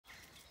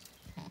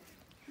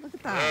Look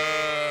at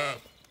that.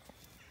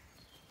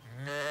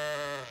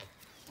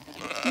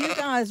 You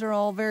guys are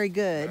all very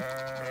good.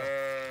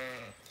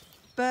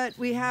 But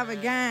we have a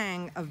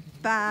gang of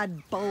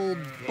bad, bold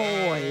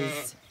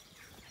boys.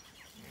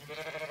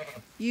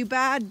 You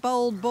bad,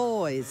 bold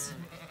boys.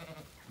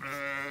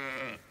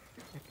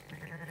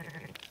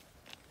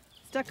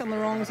 Stuck on the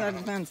wrong side of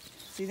the fence.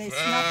 See, they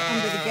snuck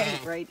under the gate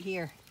right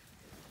here.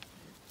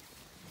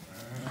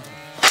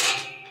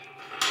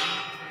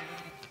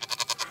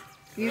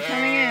 You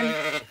coming in?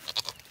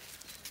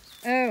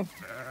 Oh.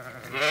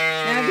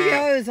 Now the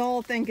boyOs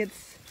all think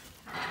it's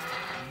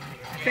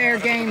fair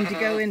game to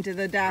go into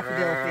the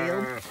daffodil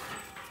field.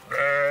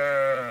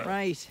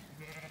 Right.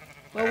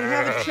 Well, we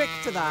have a trick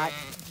to that.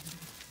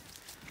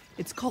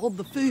 It's called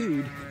the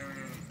food.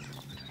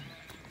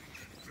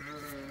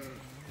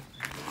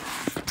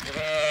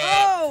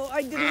 Oh,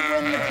 I didn't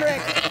win the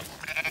trick.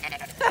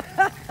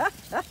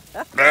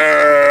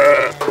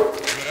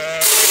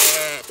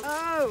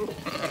 Oh.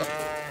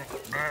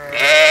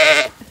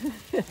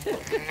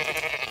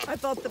 I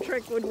thought the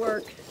trick would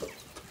work.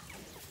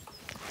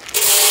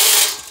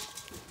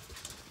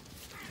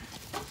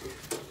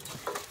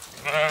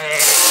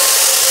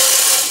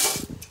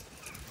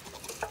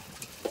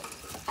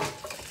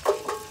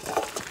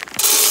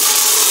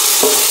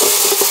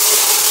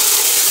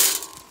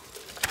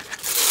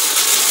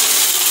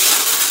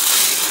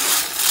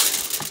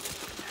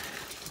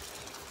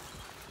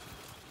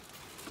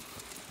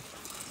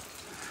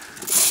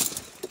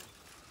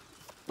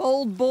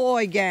 Bold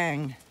boy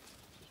gang.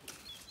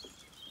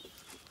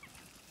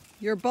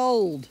 You're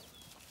bold.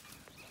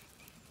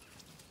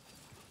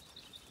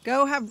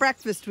 Go have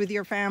breakfast with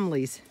your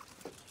families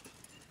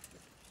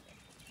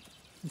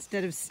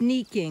instead of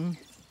sneaking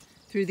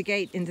through the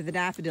gate into the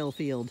daffodil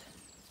field,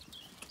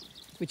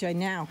 which I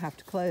now have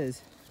to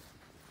close.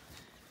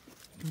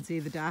 You can see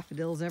the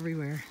daffodils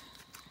everywhere.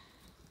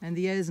 And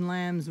the ewes and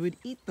lambs would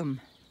eat them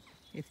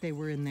if they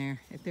were in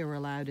there, if they were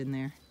allowed in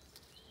there.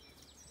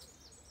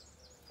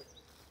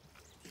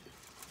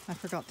 I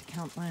forgot to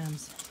count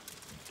lambs.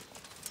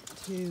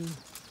 2,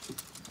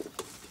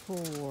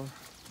 4,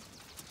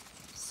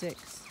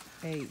 6,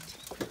 8,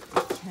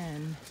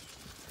 10,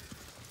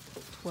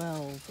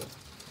 12,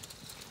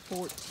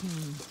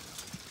 14,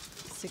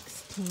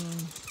 16,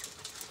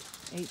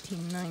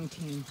 18,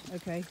 19.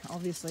 Okay,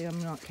 obviously I'm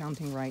not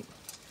counting right.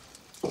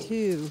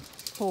 2,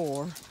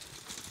 4,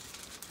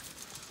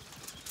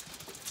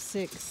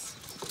 6,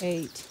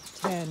 8,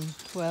 10,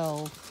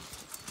 12,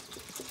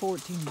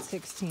 14,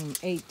 16,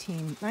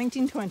 18,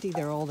 19, 20,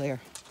 they're all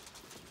there.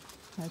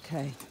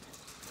 Okay.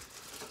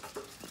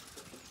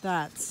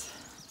 That's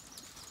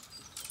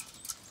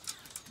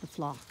the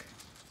flock.